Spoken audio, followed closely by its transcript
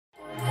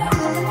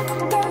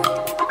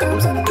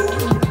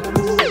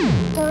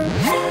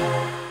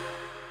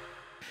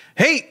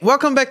Hey,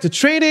 welcome back to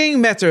Trading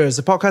Matters,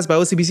 a podcast by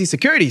OCBC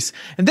Securities.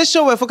 In this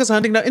show, we're focused on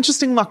hunting down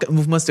interesting market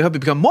movements to help you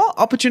become more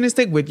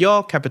opportunistic with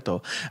your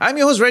capital. I'm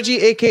your host,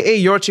 Reggie, aka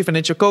your Chief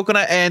Financial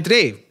Coconut, and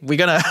today we're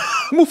gonna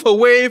move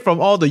away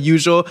from all the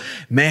usual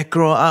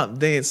macro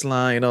updates,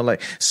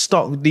 like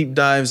stock deep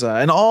dives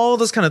and all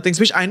those kind of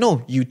things, which I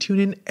know you tune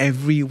in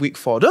every week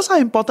for. Those are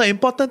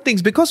important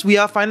things because we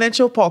are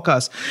financial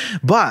podcasts.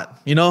 But,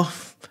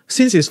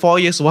 since it's 4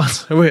 years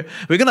once, we're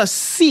going to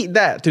seed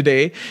that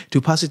today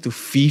to pass it to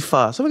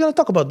FIFA. So we're going to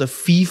talk about the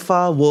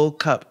FIFA World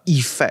Cup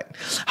effect.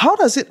 How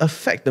does it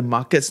affect the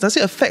markets? Does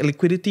it affect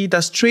liquidity?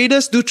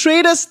 Do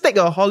traders take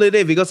a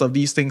holiday because of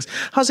these things?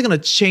 How's it going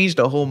to change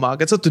the whole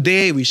market? So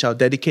today we shall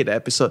dedicate the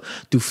episode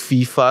to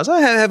FIFA. So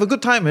have a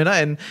good time,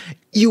 and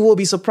you will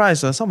be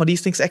surprised. Some of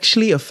these things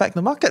actually affect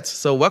the markets.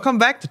 So welcome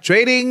back to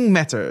Trading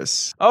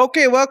Matters.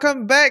 Okay,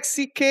 welcome back,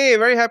 CK.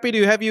 Very happy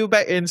to have you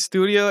back in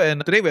studio.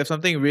 And today we have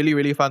something really,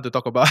 really fun to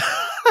talk about.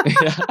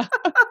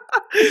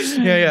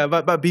 Yeah.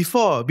 But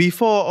before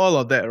all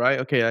of that, right?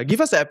 Okay,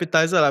 give us the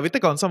appetizer. We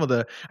take on some of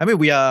the.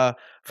 We are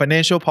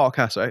financial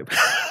podcasts, right?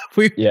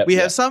 we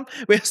have some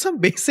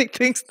basic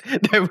things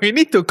that we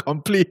need to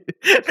complete.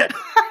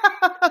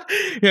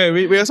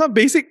 We have some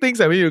basic things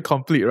that we need to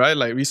complete, right?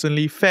 Like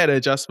recently, Fed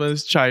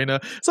adjustments, China.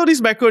 So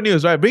these macro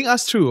news, right? Bring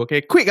us through,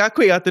 okay? Quick.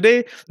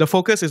 Today, the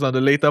focus is on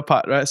the later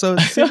part, right? So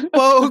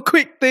simple,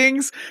 quick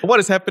things. What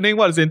is happening?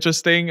 What is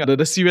interesting?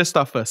 The serious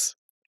stuff first.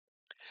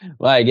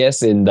 Well, I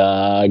guess in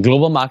the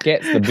global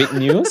markets, the big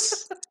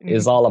news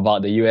is all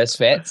about the US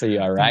Fed. So you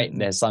are right.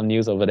 There's some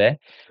news over there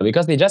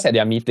because they just had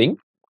their meeting.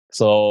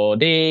 So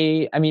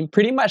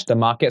pretty much the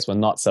markets were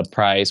not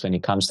surprised when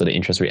it comes to the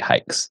interest rate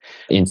hikes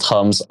in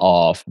terms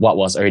of what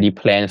was already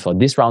planned for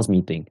this round's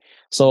meeting.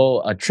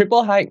 So a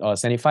triple hike or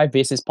 75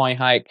 basis point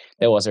hike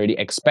that was already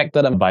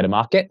expected by the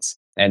markets.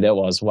 And that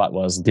was what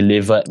was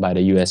delivered by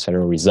the US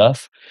Federal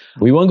Reserve.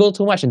 We won't go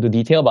too much into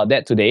detail about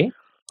that today.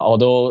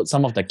 Although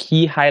some of the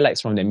key highlights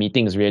from the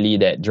meeting is really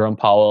that Jerome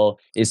Powell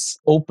is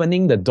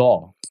opening the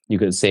door, you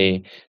could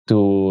say,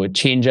 to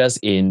changes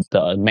in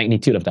the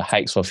magnitude of the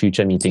hikes for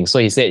future meetings. So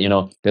he said,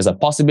 there's a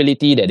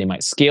possibility that they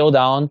might scale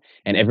down,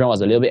 and everyone was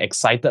a little bit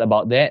excited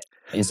about that.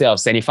 Instead of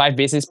 75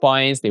 basis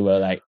points, they were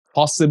like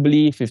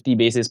possibly 50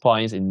 basis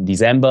points in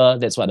December.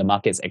 That's what the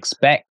markets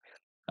expect.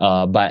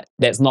 But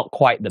that's not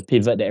quite the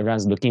pivot that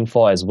everyone's looking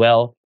for as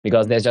well,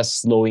 because they're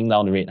just slowing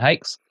down the rate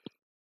hikes.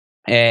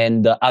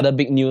 And the other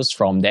big news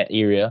from that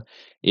area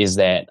is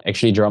that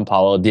actually Jerome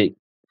Powell did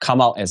come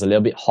out as a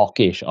little bit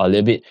hawkish or a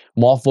little bit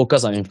more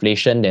focused on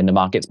inflation than the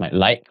markets might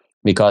like,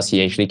 because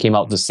he actually came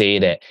out to say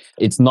that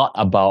it's not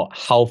about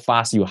how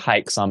fast you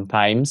hike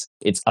sometimes,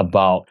 it's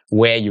about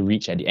where you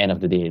reach at the end of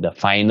the day, the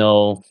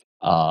final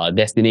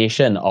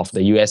destination of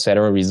the US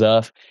Federal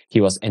Reserve. He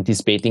was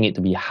anticipating it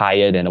to be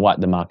higher than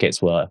what the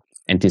markets were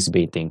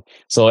anticipating.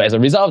 So as a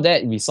result of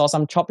that, we saw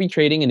some choppy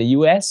trading in the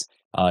US.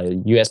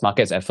 US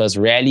markets at first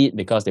rallied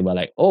because they were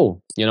like,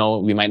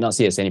 we might not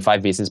see a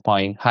 75 basis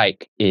point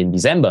hike in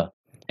December.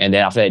 And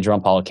then after that,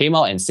 Jerome Powell came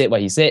out and said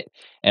what he said,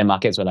 and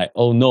markets were like,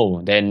 oh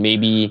no, then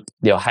maybe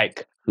they'll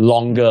hike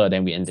longer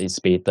than we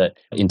anticipated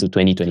into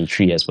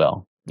 2023 as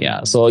well.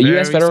 Yeah, so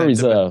US Federal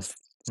Reserve.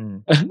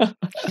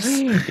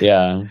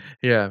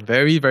 Yeah,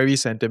 very, very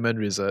sentiment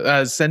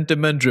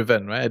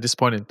driven, right? At this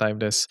point in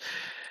time,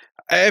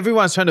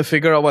 everyone's trying to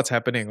figure out what's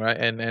happening, right?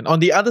 And on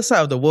the other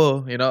side of the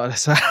world,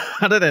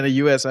 other than the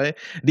US, right?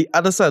 The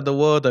other side of the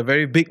world, the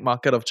very big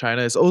market of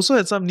China, has also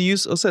had some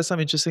news, also had some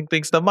interesting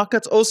things. The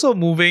market's also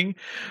moving,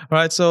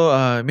 right?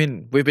 So,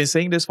 we've been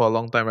saying this for a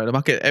long time, right? The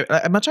market,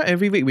 much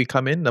every week we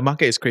come in, the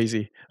market is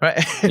crazy, right?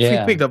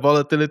 Every week the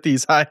volatility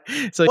is high.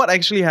 So what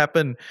actually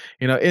happened,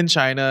 in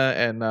China,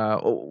 and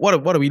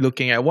what are we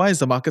looking at? Why is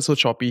the market so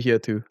choppy here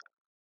too?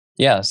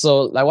 Yeah,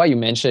 so like what you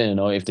mentioned,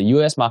 if the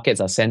US markets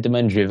are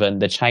sentiment driven,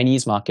 the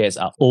Chinese markets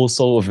are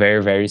also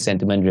very, very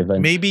sentiment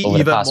driven. Maybe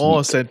even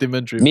more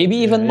sentiment driven. Maybe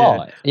even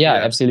more. Yeah,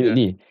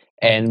 absolutely.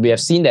 Yeah. And we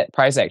have seen that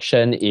price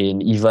action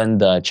in even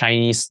the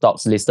Chinese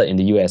stocks listed in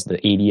the US, the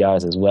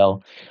ADRs as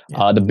well.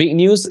 Yeah. The big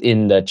news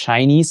in the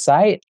Chinese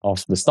side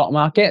of the stock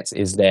markets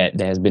is that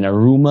there has been a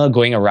rumor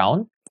going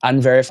around,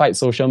 unverified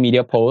social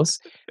media posts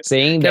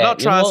saying cannot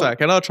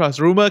trust.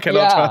 Rumor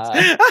cannot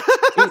trust.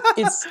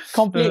 It's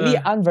completely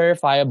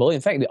unverifiable.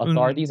 In fact, the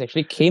authorities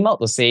actually came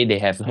out to say they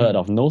have heard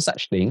of no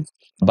such thing.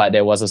 But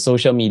there was a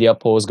social media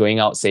post going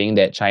out saying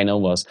that China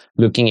was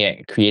looking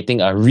at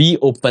creating a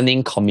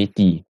reopening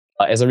committee.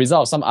 As a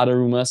result of some other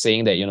rumors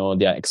saying that,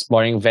 they are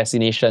exploring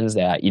vaccinations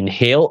that are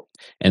inhaled.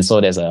 And so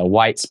there's a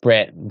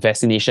widespread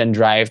vaccination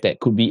drive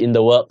that could be in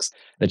the works.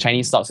 the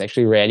Chinese stocks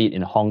actually rallied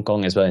in Hong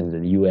Kong as well as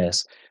in the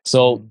US.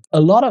 So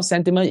a lot of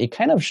sentiment, it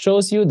kind of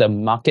shows you the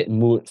market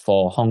mood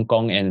for Hong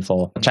Kong and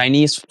for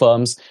Chinese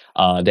firms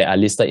that are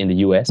listed in the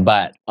US.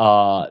 But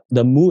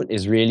the mood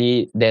is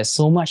really, there's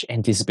so much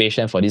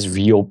anticipation for this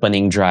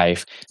reopening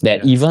drive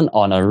that even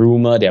on a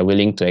rumor, they're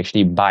willing to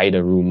actually buy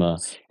the rumor.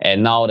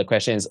 And now the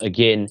question is,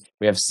 again,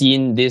 we have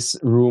seen this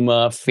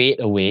rumor fade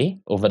away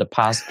over the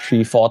past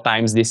 3-4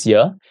 times this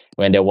year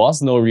when there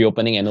was no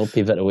reopening and no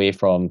pivot away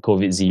from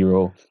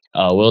COVID-0.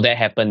 Will that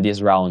happen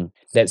this round?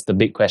 That's the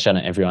big question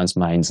on everyone's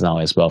minds now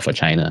as well for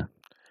China.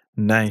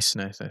 Nice.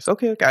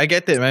 Okay, I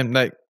get it, man.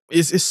 Like,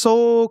 it's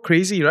so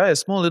crazy, right? A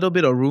small little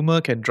bit of rumor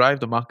can drive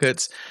the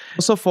markets.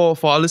 Also, for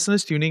our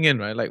listeners tuning in,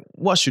 right? Like,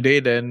 what should they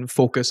then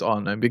focus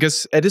on? And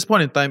because at this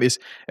point in time, it's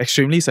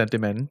extremely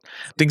sentiment.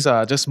 Things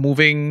are just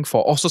moving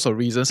for all sorts of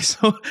reasons.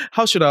 So,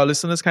 how should our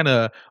listeners kind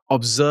of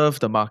observe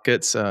the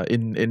markets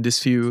in this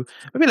few,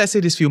 maybe let's say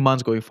this few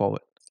months going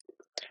forward?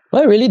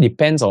 Well, it really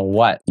depends on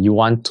what you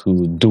want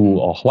to do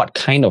or what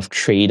kind of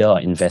trader or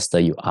investor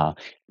you are.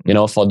 You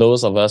know, for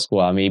those of us who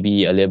are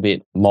maybe a little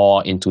bit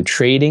more into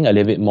trading, a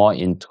little bit more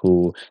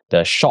into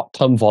the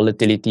short-term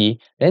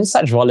volatility, then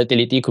such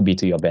volatility could be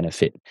to your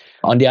benefit.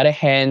 On the other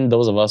hand,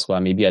 those of us who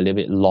are maybe a little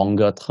bit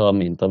longer term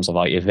in terms of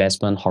our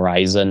investment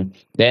horizon,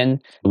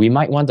 then we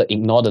might want to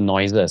ignore the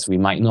noises. We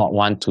might not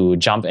want to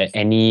jump at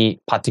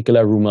any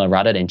particular rumor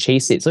rather than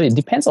chase it. So it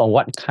depends on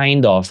what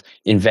kind of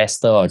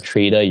investor or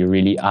trader you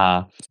really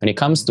are when it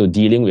comes to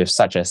dealing with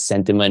such a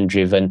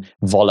sentiment-driven,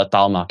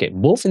 volatile market,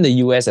 both in the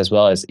US as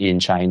well as in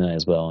China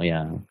as well.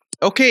 Yeah.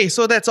 Okay,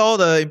 so that's all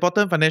the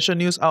important financial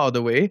news out of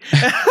the way.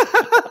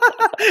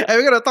 And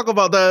we're gonna talk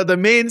about the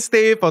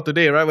mainstay for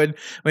today, right?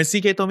 When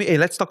CK told me, hey,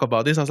 let's talk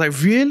about this, I was like,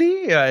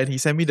 really? Yeah, and he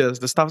sent me the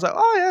stuff. I was like,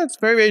 oh yeah, it's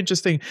very, very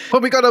interesting.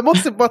 But we got the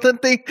most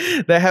important thing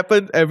that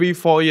happened every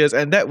 4 years,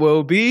 and that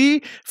will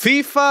be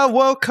FIFA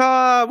World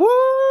Cup. Woo!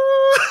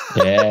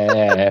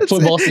 Yeah,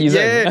 football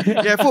season.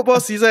 Yeah, football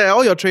season. And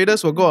all your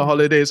traders will go on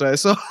holidays, right?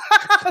 So,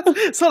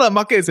 so the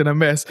market is in a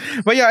mess.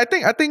 But yeah,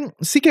 I think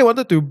CK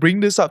wanted to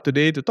bring this up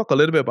today to talk a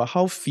little bit about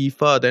how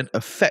FIFA then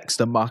affects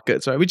the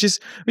markets, right? Which is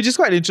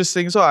quite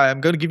interesting. So I'm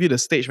going to give you the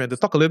stage, man, to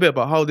talk a little bit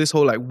about how this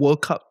whole like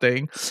World Cup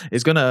thing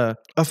is going to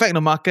affect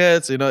the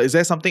markets. You know, is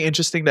there something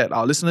interesting that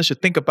our listeners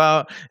should think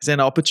about? Is there an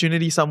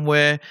opportunity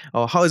somewhere,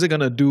 or how is it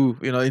going to do,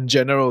 you know, in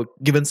general,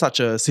 given such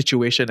a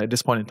situation at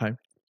this point in time?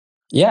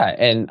 Yeah,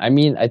 and I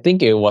mean, I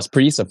think it was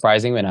pretty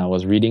surprising when I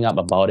was reading up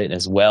about it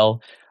as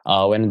well.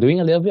 When doing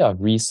a little bit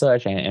of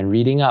research and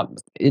reading up,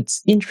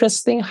 it's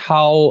interesting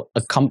how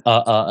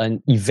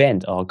an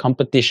event or a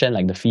competition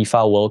like the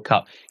FIFA World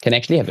Cup can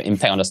actually have an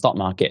impact on the stock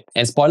market.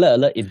 And spoiler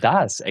alert, it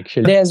does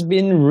actually. There's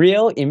been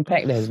real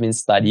impact that has been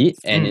studied,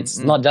 and it's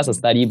not just a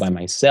study by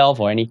myself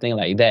or anything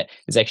like that.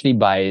 It's actually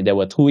there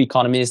were 2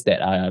 economists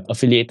that are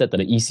affiliated to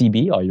the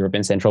ECB or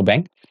European Central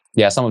Bank.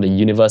 There are some of the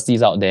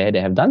universities out there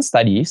that have done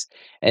studies,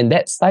 and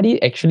that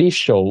study actually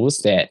shows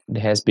that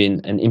there has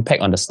been an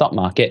impact on the stock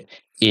market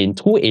in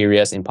 2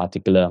 areas in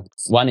particular.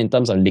 One in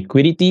terms of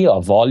liquidity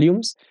or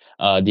volumes,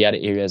 the other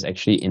area is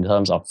actually in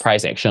terms of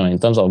price action, in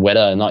terms of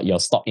whether or not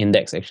your stock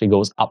index actually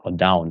goes up or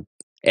down.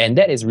 And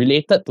that is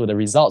related to the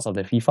results of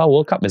the FIFA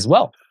World Cup as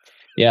well.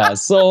 Yeah,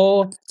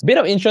 so bit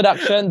of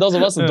introduction. Those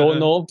of us who don't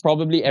know,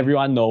 probably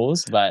everyone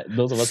knows, but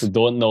those of us who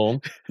don't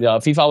know, the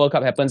FIFA World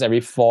Cup happens every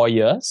 4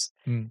 years,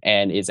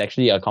 and it's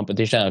actually a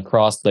competition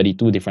across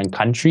 32 different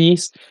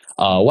countries.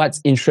 What's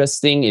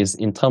interesting is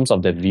in terms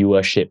of the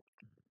viewership.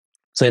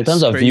 So in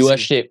terms of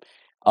viewership,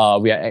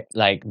 we are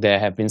like there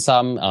have been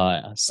some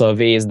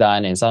surveys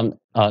done, and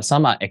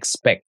some are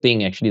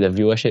expecting actually the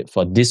viewership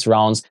for this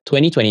round's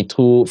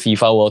 2022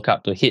 FIFA World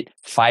Cup to hit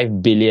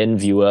 5 billion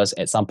viewers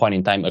at some point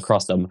in time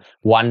across the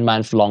 1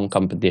 month long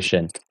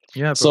competition.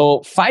 Yeah, bro.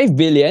 So 5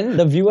 billion,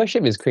 the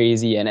viewership is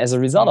crazy. And as a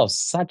result of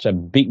such a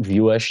big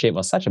viewership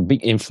or such a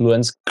big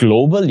influence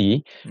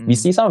globally, we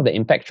see some of the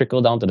impact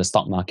trickle down to the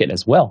stock market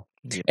as well.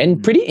 Yeah.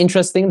 And pretty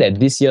interesting that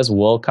this year's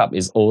World Cup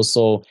is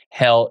also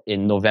held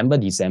in November,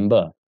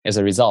 December as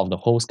a result of the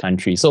host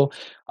country. So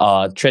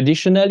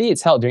traditionally,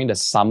 it's held during the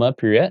summer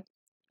period.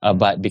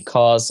 But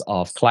because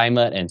of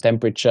climate and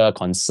temperature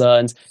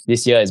concerns,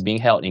 this year is being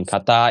held in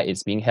Qatar.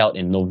 It's being held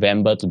in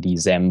November to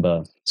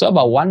December. So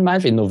about 1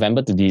 month in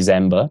November to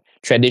December,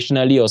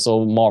 traditionally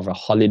also more of a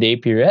holiday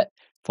period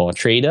for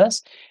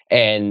traders.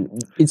 And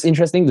it's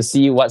interesting to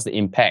see what's the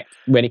impact.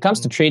 When it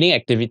comes to trading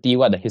activity,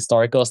 what the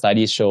historical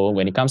studies show,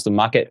 when it comes to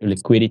market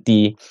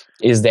liquidity,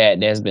 is that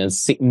there's been a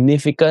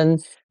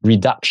significant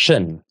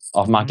reduction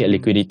of market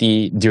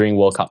liquidity during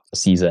World Cup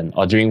season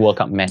or during World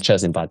Cup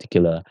matches in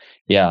particular.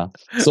 Yeah.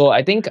 So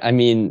I think, I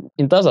mean,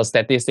 in terms of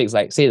statistics,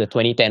 like say the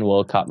 2010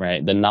 World Cup,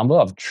 right, the number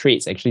of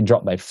trades actually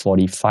dropped by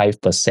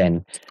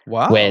 45%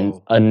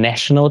 when a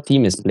national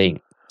team is playing.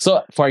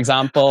 So, for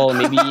example,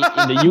 maybe in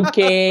the UK,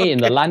 in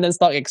the London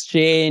Stock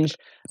Exchange,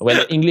 when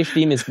the English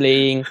team is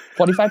playing,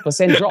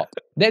 45% drop.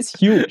 That's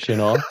huge, you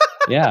know?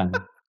 Yeah.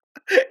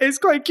 It's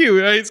quite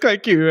cute, right? It's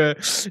quite cute.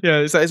 Yeah,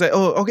 it's like,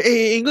 oh, okay,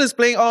 hey, England is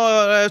playing.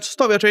 Oh,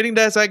 stop your trading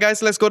there, right,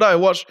 guys. Let's go down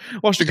and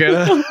watch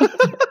together.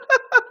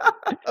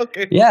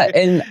 Okay. Yeah,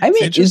 Okay. and I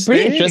mean, it's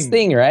pretty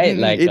interesting, right?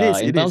 Like It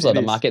is. in It terms is. of It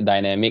the is. market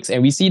dynamics,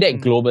 and we see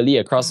that globally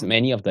across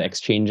many of the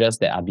exchanges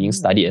that are being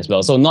studied as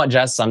well. So not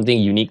just something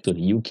unique to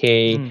the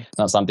UK,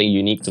 not something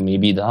unique to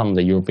maybe some of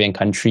the European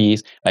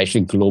countries, but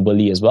actually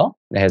globally as well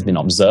that has been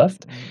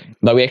observed.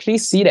 But we actually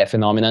see that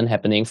phenomenon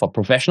happening for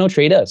professional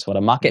traders, for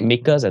the market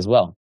makers as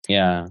well.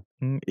 Yeah.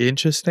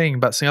 Interesting.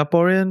 But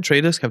Singaporean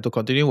traders have to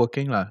continue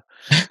working lah.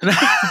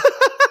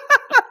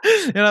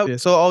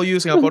 So all you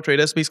Singapore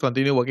traders, please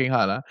continue working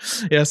hard.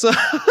 Yeah. So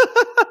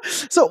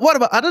so what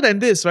about other than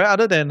this, right?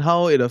 Other than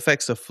how it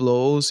affects the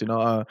flows,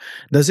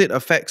 does it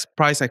affect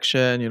price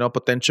action,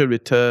 potential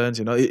returns?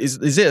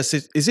 Is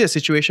it a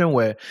situation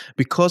where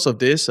because of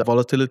this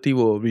volatility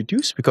will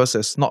reduce because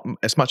there's not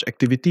as much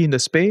activity in the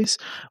space?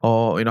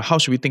 Or how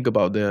should we think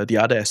about the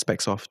other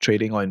aspects of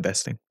trading or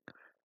investing?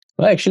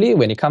 Well, actually,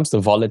 when it comes to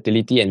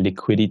volatility and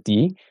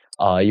liquidity,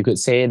 you could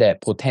say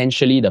that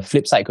potentially the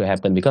flip side could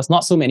happen because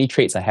not so many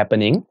trades are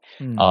happening.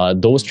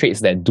 Those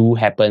trades that do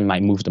happen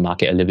might move the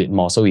market a little bit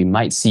more. So we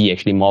might see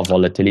actually more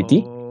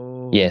volatility.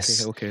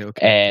 Yes. Okay.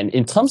 And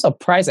in terms of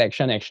price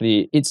action,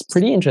 actually, it's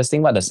pretty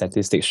interesting what the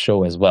statistics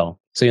show as well.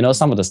 So,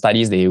 some of the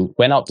studies, they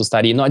went out to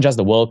study not just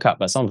the World Cup,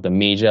 but some of the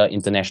major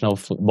international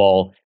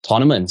football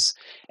tournaments.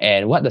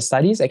 And what the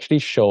studies actually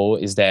show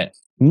is that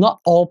not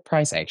all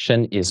price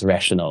action is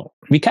rational.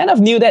 We kind of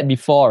knew that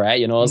before,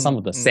 right? Some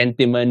of the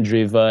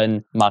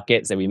sentiment-driven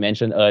markets that we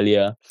mentioned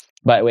earlier.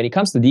 But when it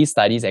comes to these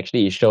studies,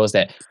 actually, it shows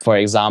that, for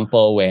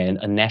example, when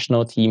a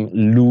national team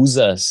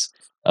loses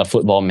a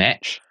football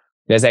match,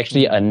 there's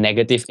actually a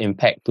negative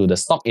impact to the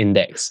stock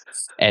index.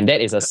 And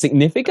that is a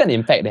significant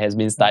impact that has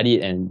been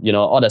studied. And,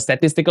 all the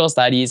statistical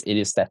studies, it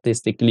is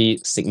statistically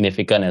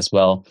significant as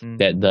well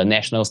that the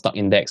national stock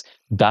index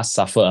does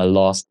suffer a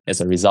loss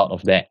as a result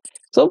of that.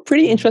 So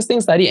pretty interesting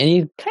study. And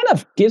it kind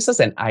of gives us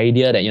an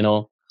idea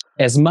that,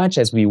 as much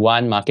as we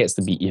want markets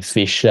to be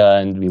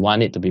efficient, we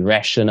want it to be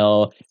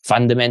rational,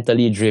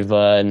 fundamentally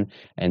driven,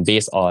 and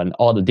based on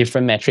all the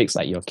different metrics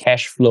like your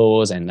cash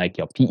flows and like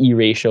your PE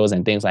ratios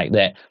and things like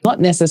that, not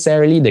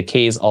necessarily the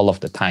case all of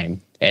the time.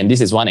 And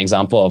this is one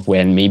example of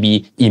when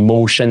maybe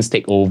emotions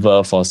take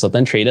over for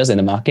certain traders in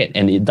the market,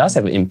 and it does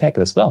have an impact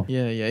as well.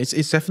 Yeah.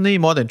 It's definitely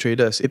more than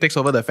traders. It takes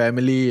over the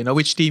family,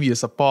 which team you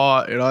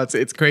support,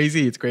 it's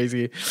crazy. It's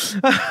crazy.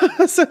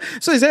 So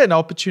is there an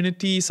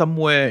opportunity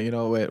somewhere,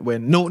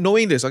 when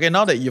knowing this, okay,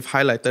 now that you've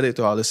highlighted it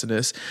to our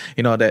listeners,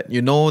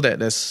 that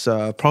there's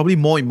probably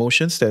more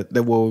emotions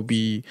that will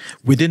be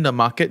within the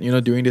market,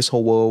 during this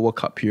whole World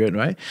Cup period,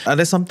 right? Are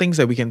there some things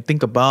that we can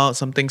think about,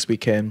 some things we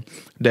can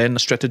then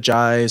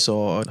strategize,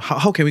 or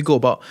how can we go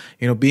about,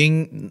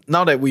 being,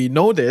 now that we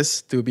know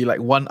this, to be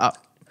like one up?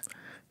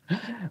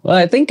 Well,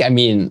 I think,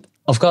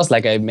 of course,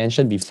 like I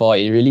mentioned before,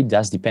 it really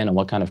does depend on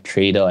what kind of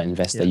trader or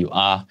investor you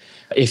are.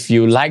 If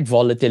you like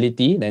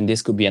volatility, then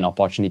this could be an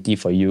opportunity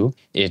for you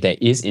if there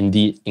is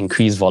indeed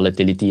increased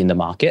volatility in the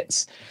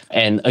markets.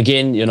 And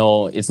again,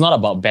 it's not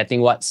about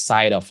betting what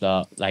side of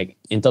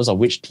in terms of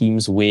which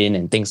teams win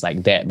and things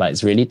like that, but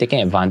it's really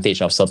taking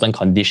advantage of certain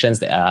conditions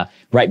that are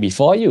right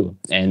before you.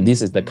 And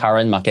this is the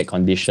current market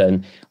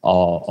condition,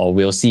 or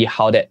we'll see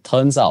how that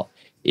turns out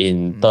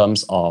in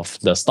terms of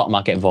the stock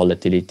market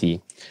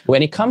volatility.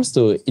 When it comes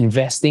to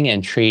investing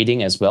and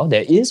trading as well,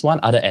 there is one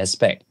other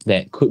aspect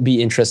that could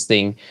be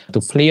interesting to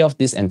play off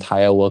this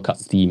entire World Cup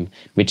theme,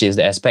 which is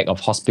the aspect of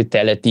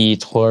hospitality,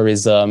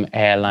 tourism,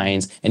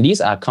 airlines. And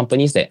these are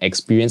companies that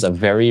experience a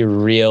very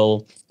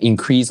real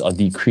increase or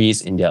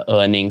decrease in their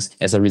earnings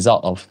as a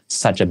result of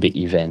such a big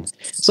event.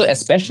 So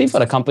especially for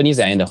the companies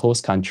that are in the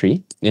host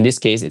country, in this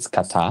case it's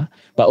Qatar,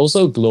 but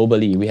also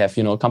globally, we have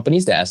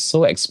companies that are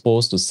so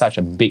exposed to such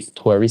a big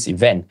tourist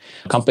event.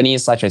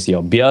 Companies such as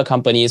your beer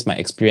companies might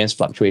experience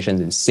fluctuations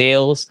in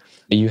sales.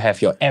 You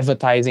have your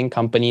advertising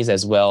companies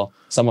as well.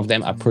 Some of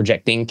them are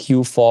projecting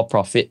Q4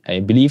 profit.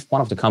 I believe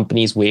one of the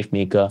companies,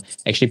 Wavemaker,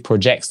 actually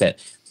projects that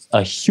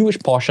a huge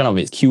portion of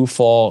its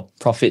Q4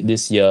 profit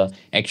this year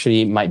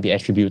actually might be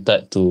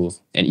attributed to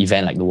an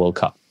event like the World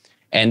Cup.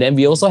 And then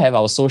we also have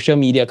our social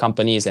media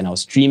companies and our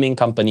streaming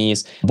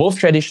companies, both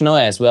traditional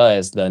as well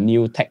as the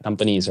new tech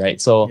companies,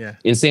 right? So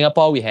in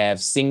Singapore, we have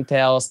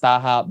Singtel,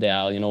 StarHub, they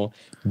are,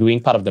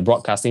 doing part of the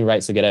broadcasting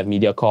rights together with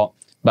MediaCorp.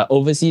 But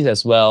overseas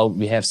as well,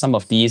 we have some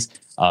of these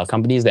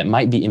companies that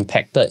might be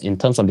impacted in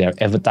terms of their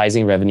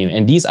advertising revenue.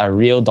 And these are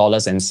real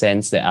dollars and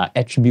cents that are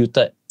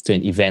attributed to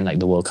an event like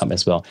the World Cup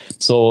as well.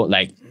 So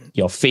like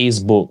your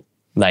Facebook,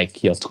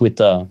 like your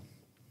Twitter,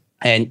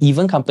 and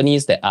even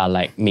companies that are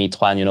like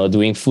Meituan,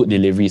 doing food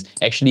deliveries.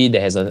 Actually,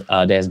 there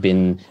has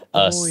been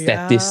a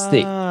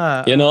statistic,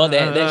 that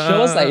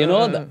shows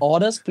the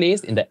orders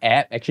placed in the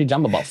app actually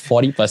jump about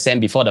 40%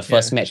 before the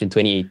first match in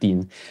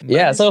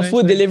 2018. So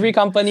food delivery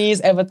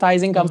companies,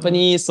 advertising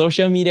companies,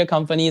 social media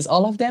companies,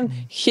 all of them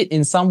hit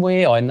in some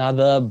way or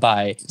another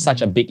by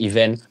such a big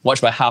event,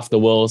 watched by half the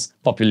world's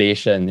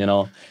population,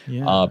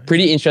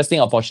 Pretty interesting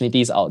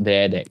opportunities out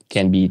there that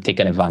can be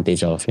taken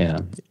advantage of.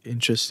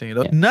 Interesting.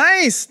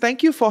 Nice.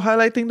 Thank you for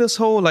highlighting this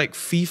whole like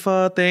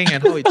FIFA thing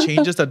and how it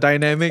changes the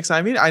dynamics.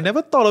 I mean, I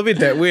never thought of it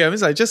that way. away. I mean,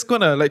 it's like just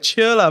gonna like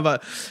chill lah.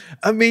 But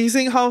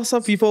amazing how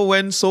some people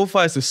went so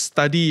far as to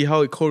study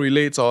how it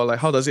correlates or like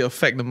how does it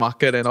affect the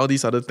market and all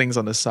these other things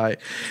on the side.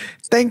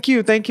 Thank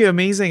you,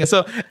 amazing.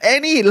 So,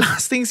 any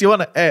last things you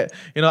want to add?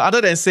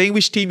 Other than saying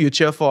which team you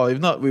cheer for. If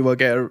not, we will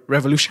get a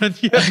revolution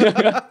here.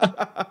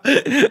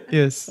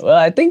 Yes. Well,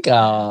 I think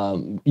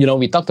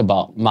we talked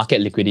about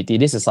market liquidity.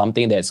 This is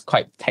something that's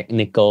quite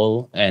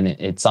technical and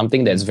it's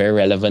something that's very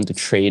relevant to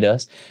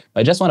traders.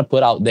 But I just want to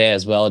put out there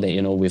as well that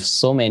with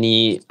so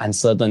many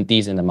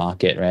uncertainties in the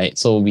market, right?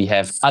 So we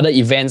have other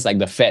events like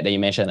the Fed that you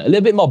mentioned, a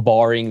little bit more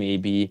boring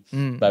maybe,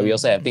 but we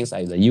also have things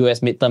like the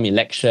US midterm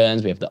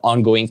elections. We have the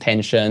ongoing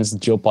tensions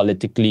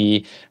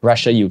geopolitically,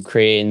 Russia,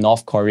 Ukraine,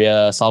 North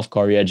Korea, South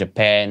Korea,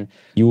 Japan,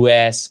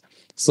 US.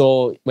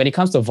 So when it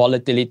comes to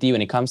volatility,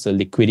 when it comes to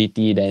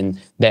liquidity, then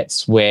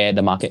that's where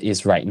the market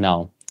is right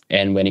now.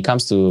 And when it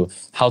comes to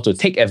how to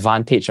take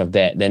advantage of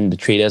that, then the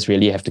traders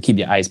really have to keep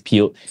their eyes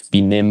peeled,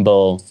 be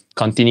nimble,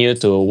 continue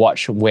to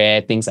watch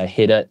where things are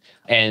headed.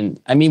 And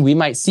I mean, we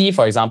might see,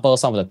 for example,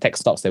 some of the tech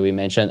stocks that we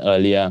mentioned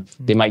earlier,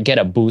 they might get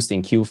a boost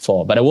in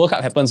Q4, but the World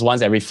Cup happens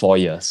once every 4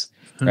 years,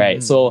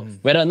 right? So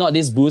whether or not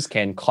this boost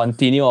can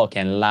continue or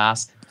can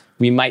last,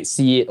 we might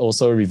see it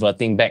also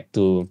reverting back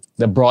to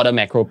the broader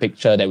macro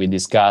picture that we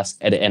discussed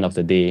at the end of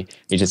the day,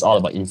 which is all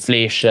about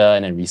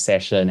inflation and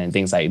recession and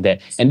things like that.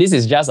 And this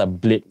is just a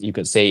blip, you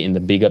could say, in the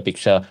bigger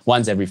picture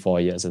once every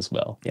 4 years as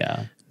well.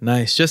 Yeah.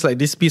 Nice. Just like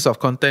this piece of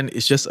content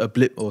is just a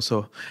blip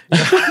also.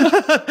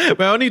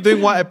 We're only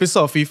doing one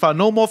episode of FIFA.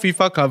 No more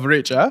FIFA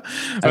coverage. Huh?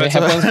 I mean, it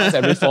happens once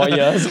every 4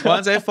 years.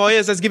 Once every 4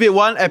 years. Let's give it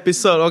one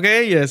episode,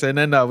 okay? Yes. And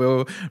then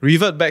we'll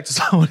revert back to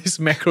some of these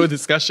macro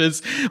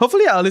discussions.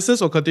 Hopefully our listeners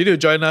will continue to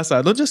join us.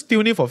 Don't just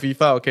tune in for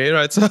FIFA, okay?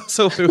 Right.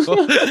 So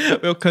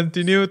we'll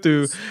continue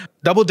to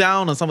double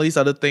down on some of these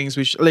other things,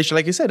 which,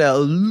 like you said, there are a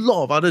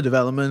lot of other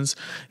developments,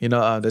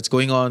 that's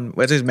going on,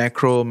 whether it's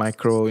macro,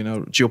 micro,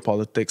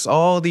 geopolitics,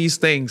 all these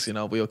things,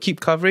 we'll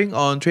keep covering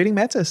on Trading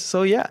Matters.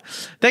 So yeah,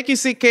 thank you,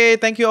 CK.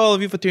 Thank you all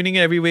of you for tuning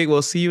in every week.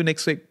 We'll see you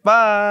next week.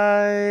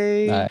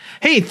 Bye. Bye.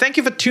 Hey, thank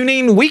you for tuning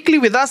in weekly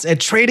with us at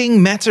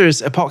Trading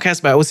Matters, a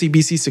podcast by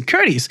OCBC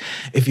Securities.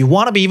 If you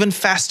want to be even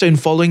faster in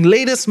following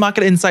latest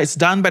market insights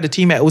done by the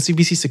team at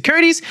OCBC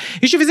Securities,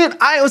 you should visit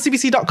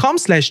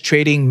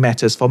iocbc.com/trading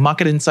matters for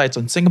market insights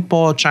on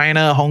Singapore,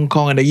 China, Hong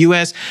Kong, and the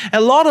US, and a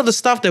lot of the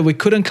stuff that we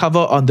couldn't cover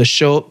on the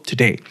show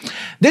today.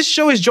 This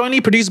show is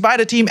jointly produced by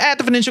the team at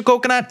The Financial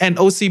Coconut and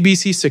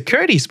OCBC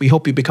Securities. We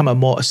hope you become a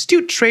more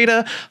astute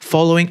trader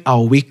following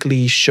our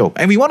weekly show.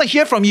 And we want to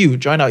hear from you.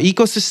 Join our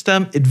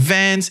ecosystem,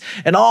 events,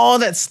 and all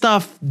that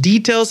stuff.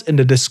 Details in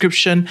the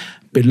description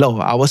below.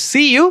 I will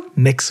see you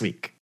next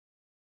week.